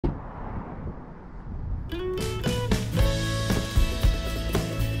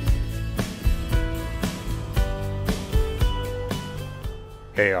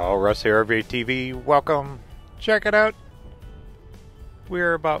Hey all, Russ here, RVerTV. Welcome. Check it out.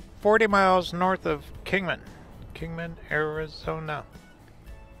 We're about 40 miles north of Kingman, Arizona.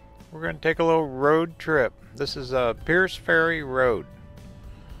 We're going to take a little road trip. This is Pierce Ferry Road.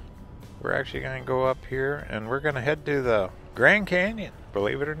 We're actually going to go up here and we're going to head to the Grand Canyon,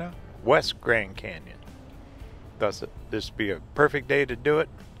 believe it or not. West Grand Canyon. Thus, this would be a perfect day to do it.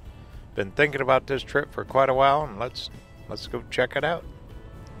 Been thinking about this trip for quite a while, and let's go check it out.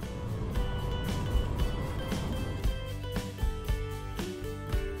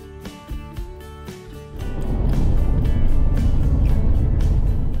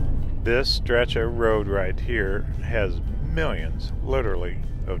 This stretch of road right here has millions, literally,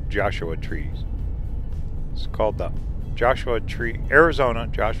 of Joshua trees. It's called the Arizona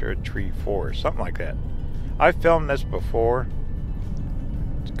Joshua Tree Forest, something like that. I filmed this before.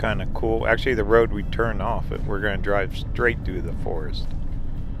 It's kind of cool. Actually, the road we turned off, we're going to drive straight through the forest.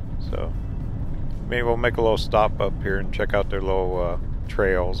 So maybe we'll make a little stop up here and check out their little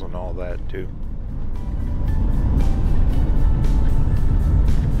trails and all that too.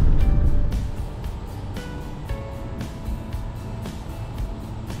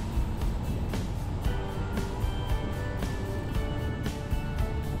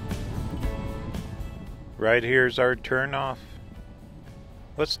 Right here's our turn off.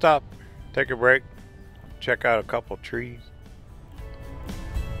 Let's stop, take a break, check out a couple trees.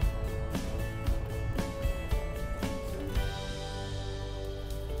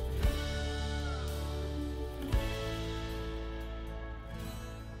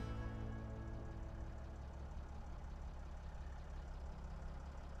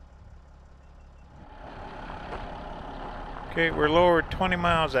 Okay, we're lower 20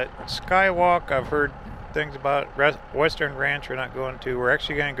 miles at Skywalk. I've heard things about Western Ranch we're not going to. We're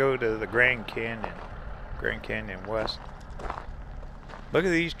actually going to go to the Grand Canyon West. Look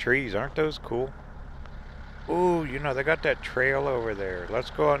at these trees, aren't those cool? Ooh, you know, they got that trail over there. Let's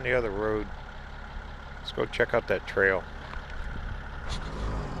go on the other road. Let's go check out that trail.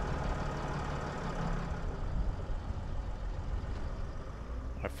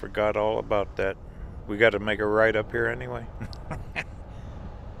 I forgot all about that. We got to make a right up here anyway.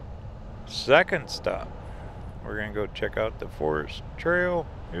 Second stop. We're going to go check out the forest trail.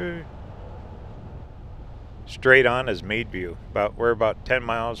 Straight on is Meadview. We're about 10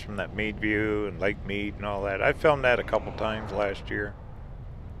 miles from that Meadview and Lake Mead and all that. I filmed that a couple times last year.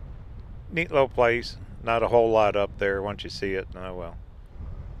 Neat little place. Not a whole lot up there once you see it. Oh well.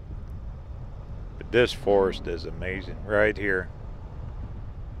 But this forest is amazing. Right here.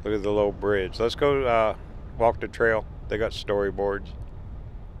 Look at the little bridge. Let's go walk the trail. They got storyboards.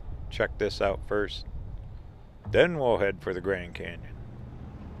 Check this out first. Then we'll head for the Grand Canyon.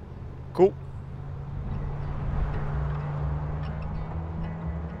 Cool.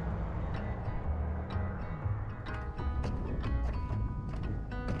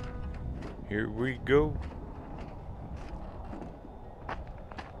 Here we go.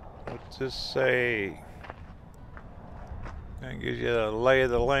 What's this say? Gonna give you a lay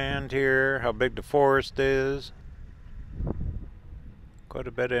of the land here, how big the forest is. Quite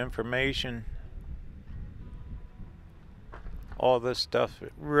a bit of information. All this stuff,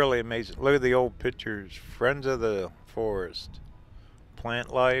 really amazing. Look at the old pictures. Friends of the forest.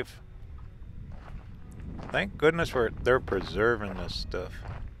 Plant life. Thank goodness they're preserving this stuff.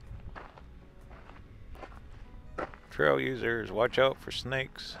 Trail users, watch out for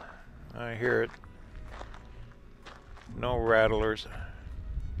snakes. I hear it. No rattlers.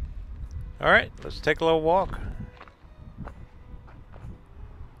 Alright, let's take a little walk.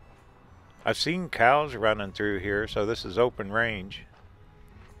 I've seen cows running through here, so this is open range.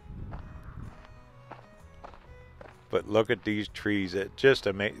 But look at these trees. It just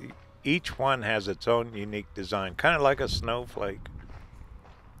amazing. Each one has its own unique design, kind of like a snowflake.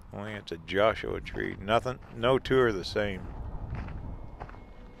 Only it's a Joshua tree. No two are the same.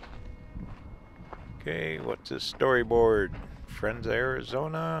 Okay, what's this storyboard? Friends of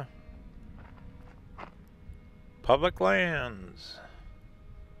Arizona. Public lands.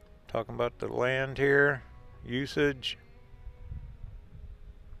 Talking about the land here. Usage.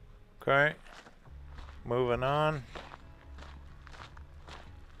 Okay. Moving on.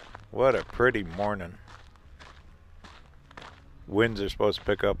 What a pretty morning. Winds are supposed to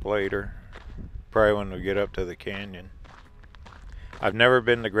pick up later. Probably when we get up to the canyon. I've never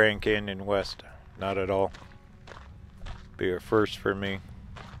been to Grand Canyon West. Not at all. Be a first for me.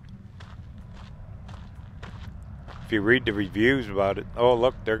 If you read the reviews about it, oh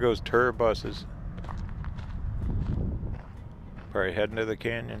look, there goes tour buses. Probably heading to the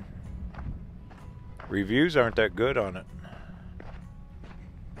canyon. Reviews aren't that good on it.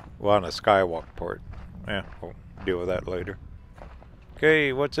 Well, on a skywalk port. Yeah, we'll deal with that later.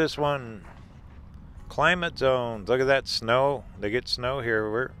 Okay, what's this one? Climate zones. Look at that snow. They get snow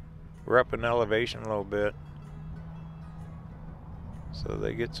here. We're up in elevation a little bit. So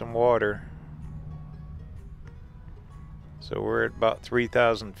they get some water. So we're at about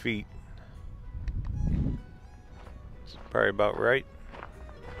 3,000 feet. It's probably about right.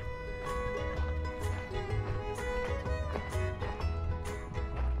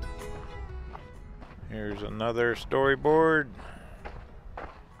 Here's another storyboard.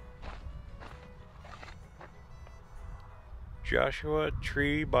 Joshua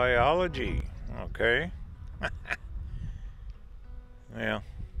Tree biology. Okay. Yeah.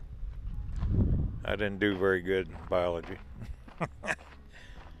 I didn't do very good in biology.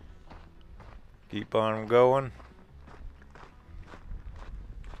 Keep on going.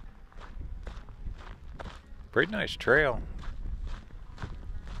 Pretty nice trail.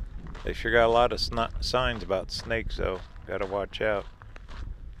 They sure got a lot of signs about snakes, though. Gotta watch out.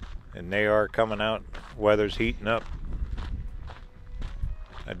 And they are coming out. Weather's heating up.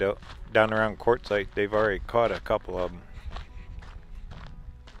 Down around Quartzsite, they've already caught a couple of them.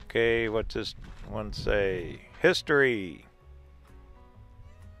 Okay, what's this one say? History.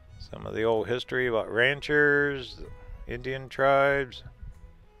 Some of the old history about ranchers, Indian tribes,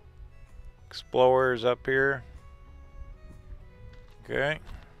 explorers up here. Okay.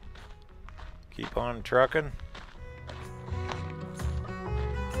 Keep on trucking.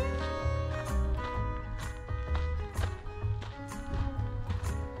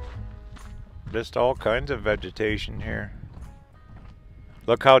 Just all kinds of vegetation here.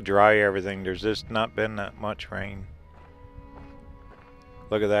 Look how dry everything. There's just not been that much rain.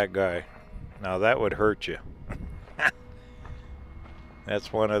 Look at that guy. Now that would hurt you.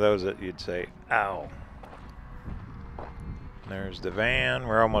 That's one of those that you'd say, ow. There's the van.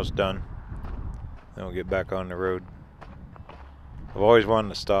 We're almost done. Then we'll get back on the road. I've always wanted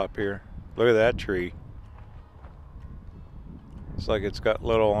to stop here. Look at that tree. It's like it's got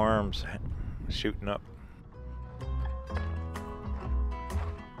little arms shooting up.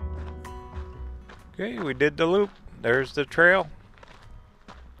 Okay, we did the loop. There's the trail.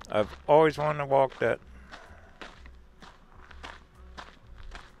 I've always wanted to walk that.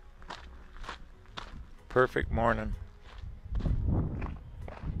 Perfect morning.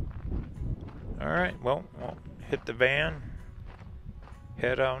 Alright, well, we'll hit the van.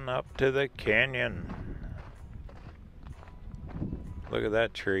 Head on up to the canyon. Look at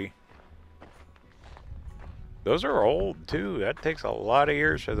that tree. Those are old too. That takes a lot of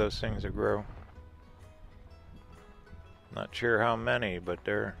years for those things to grow. Not sure how many, but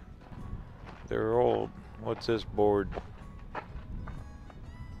they're old. What's this board?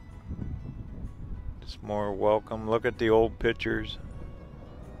 Just more welcome. Look at the old pictures.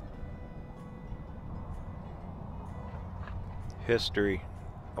 History.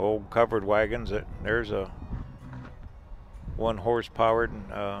 Old covered wagons. There's a 1-horse powered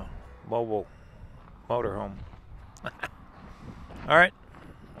mobile motorhome. Alright,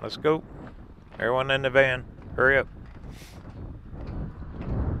 let's go. Everyone in the van, hurry up.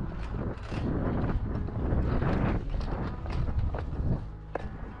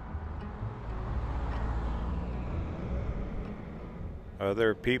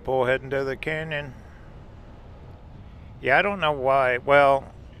 Other people heading to the canyon. Yeah, I don't know why. Well,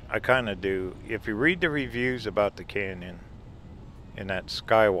 I kind of do. If you read the reviews about the canyon in that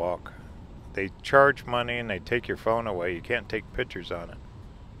skywalk, they charge money and they take your phone away. You can't take pictures on it.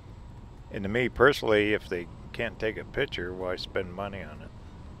 And to me personally, if they can't take a picture, why spend money on it?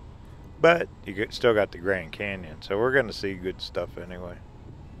 But you still got the Grand Canyon, so we're going to see good stuff anyway.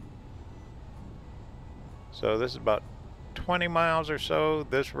 So this is about 20 miles or so.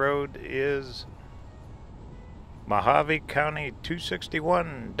 This road is Mojave County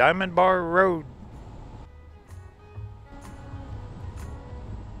 261 Diamond Bar Road.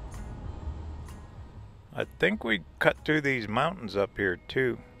 I think we cut through these mountains up here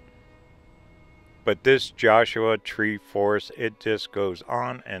too. But this Joshua Tree Forest, it just goes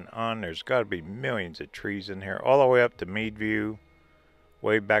on and on. There's got to be millions of trees in here, all the way up to Meadview,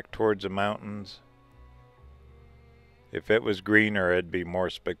 way back towards the mountains. If it was greener, it'd be more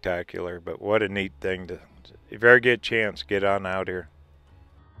spectacular. But what a neat thing to, if you ever get a chance, get on out here.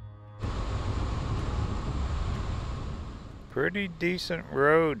 Pretty decent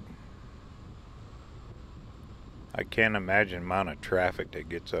road. I can't imagine the amount of traffic that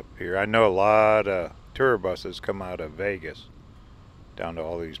gets up here. I know a lot of tour buses come out of Vegas down to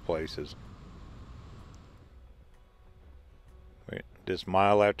all these places. Just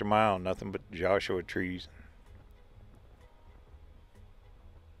mile after mile, nothing but Joshua trees.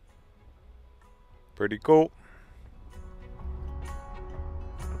 Pretty cool.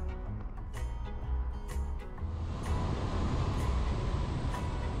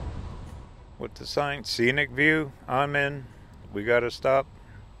 With the sign, scenic view, I'm in. We gotta stop.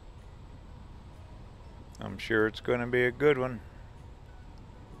 I'm sure it's gonna be a good one.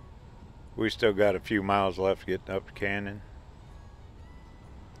 We still got a few miles left getting up the canyon.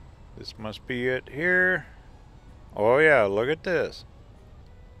 This must be it here. Oh yeah, look at this.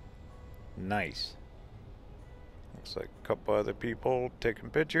 Nice. Looks like a couple other people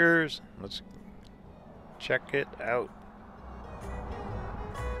taking pictures. Let's check it out.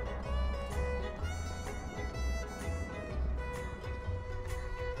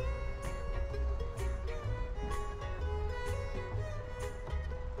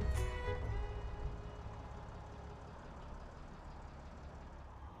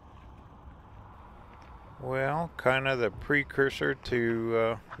 Well, kind of the precursor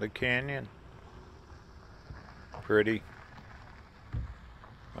to the canyon. Pretty.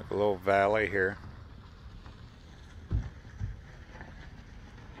 Like a little valley here.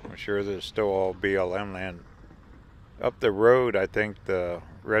 I'm sure there's still all BLM land. Up the road, I think the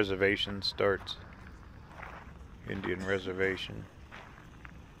reservation starts. Indian reservation.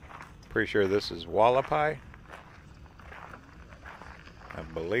 Pretty sure this is Wallapai. I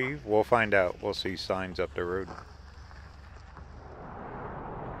believe. We'll find out. We'll see signs up the road.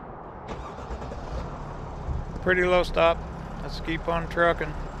 Pretty low stop. Let's keep on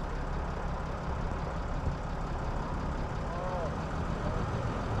trucking.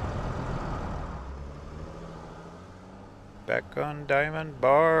 Back on Diamond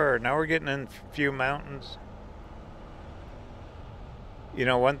Bar. Now we're getting in a few mountains. You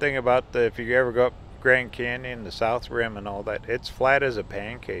know, one thing about if you ever go up Grand Canyon, the South Rim and all that, it's flat as a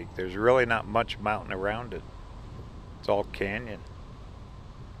pancake. There's really not much mountain around it. It's all canyon.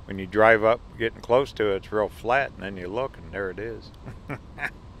 When you drive up, getting close to it, it's real flat, and then you look and there it is.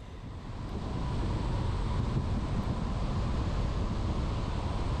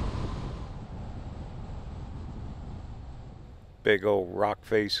 Big old rock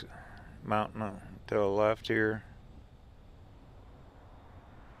face mountain to the left here.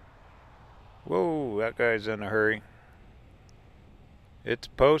 Whoa, that guy's in a hurry. It's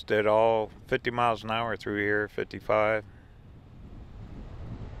posted all 50 miles an hour through here, 55.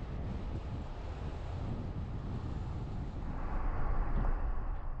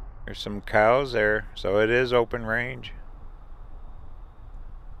 There's some cows there, so it is open range.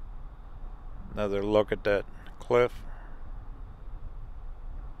 Another look at that cliff.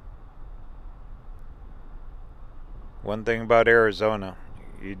 One thing about Arizona,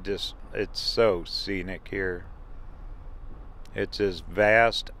 it's so scenic here. It's just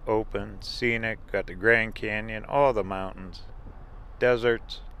vast, open, scenic, got the Grand Canyon, all the mountains,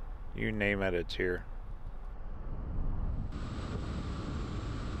 deserts, you name it, it's here.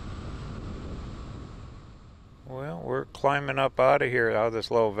 Well, we're climbing up out of here, out of this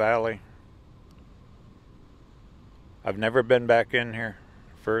little valley. I've never been back in here,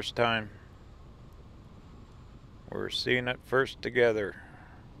 first time. We're seeing it first together.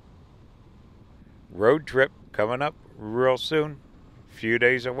 Road trip coming up real soon. A few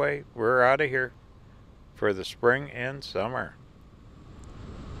days away. We're out of here for the spring and summer.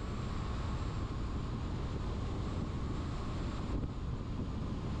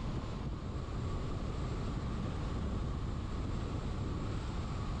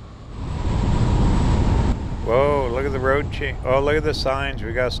 Whoa, look at the road change. Oh, look at the signs.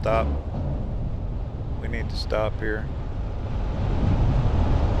 We gotta stop. We need to stop here.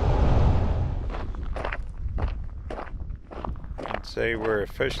 I'd say we're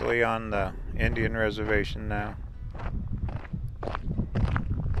officially on the Indian reservation now.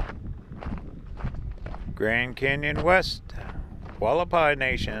 Grand Canyon West, Wallapai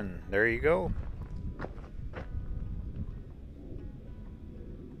Nation. There you go.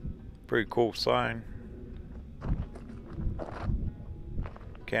 Pretty cool sign.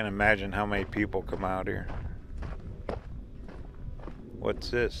 Can't imagine how many people come out here. What's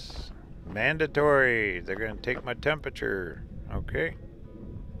this? Mandatory. They're going to take my temperature. Okay.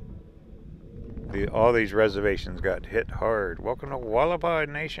 All these reservations got hit hard. Welcome to Wallapai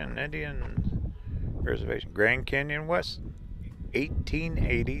Nation Indian Reservation. Grand Canyon West,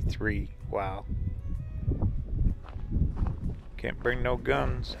 1883. Wow. Can't bring no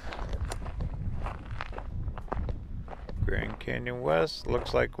guns. Grand Canyon West,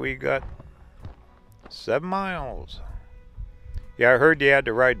 looks like we got 7 miles. Yeah, I heard you had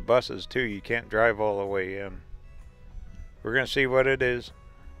to ride buses too. You can't drive all the way in. We're going to see what it is.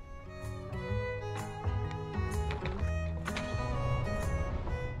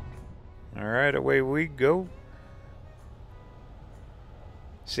 Alright, away we go.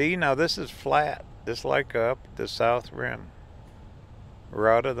 See, now this is flat, just like up the south rim. We're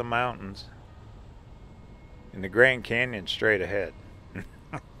out of the mountains. And the Grand Canyon straight ahead.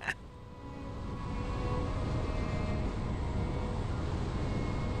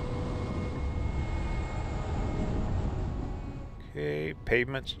 Okay,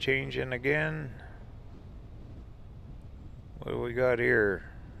 pavement's changing again. What do we got here?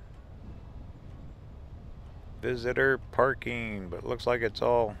 Visitor parking, but looks like it's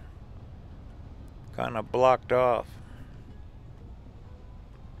all kind of blocked off.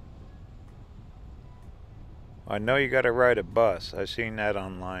 I know you got to ride a bus. I've seen that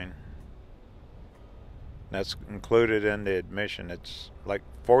online. That's included in the admission. It's like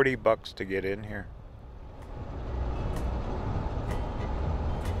 $40 to get in here.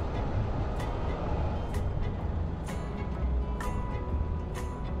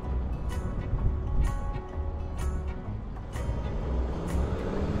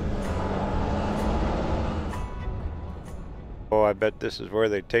 Oh, I bet this is where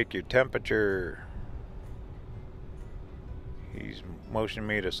they take your temperature. He's motioning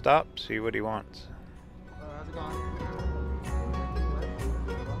me to stop, see what he wants. How's it going?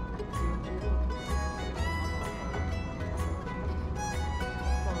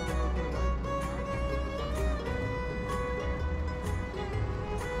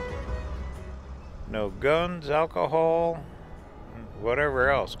 No guns, alcohol, whatever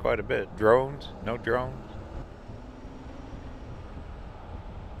else, quite a bit. Drones, no drones.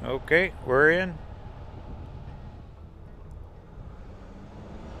 Okay, we're in.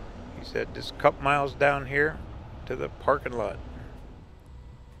 He said just a couple miles down here to the parking lot.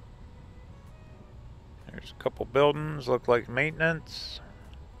 There's a couple buildings, look like maintenance.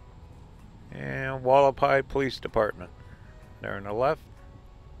 And Wallapai Police Department. There on the left.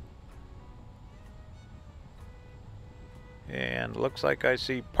 And looks like I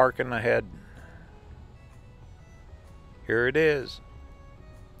see parking ahead. Here it is.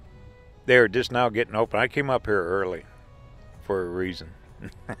 They're just now getting open. I came up here early for a reason.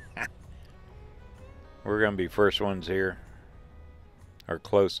 We're going to be first ones here, or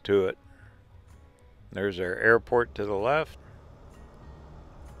close to it. There's our airport to the left.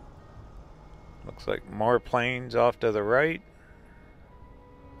 Looks like more planes off to the right.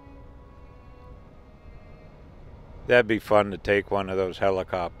 That'd be fun to take one of those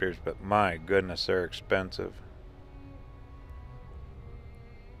helicopters, but my goodness, they're expensive.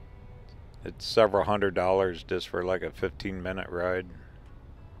 It's several $100s just for like a 15-minute ride.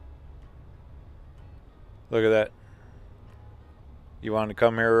 Look at that. You want to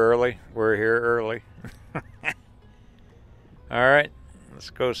come here early? We're here early. Alright,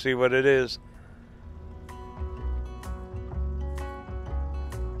 let's go see what it is.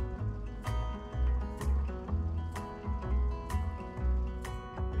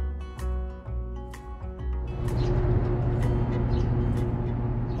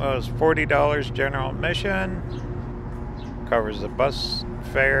 Well, it's $40 general admission. Covers the bus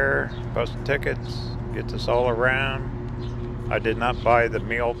fare, bus tickets, gets us all around. I did not buy the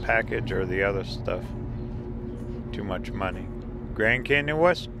meal package or the other stuff. Too much money. Grand Canyon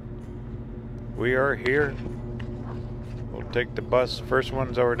West. We are here. We'll take the bus. First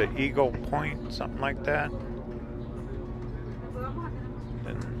one's over to Eagle Point, something like that.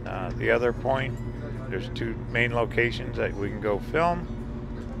 And the other point, there's two main locations that we can go film.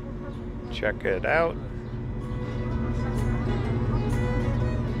 Check it out.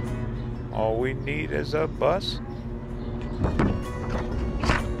 All we need is a bus.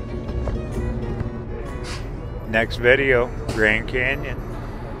 Next video, Grand Canyon.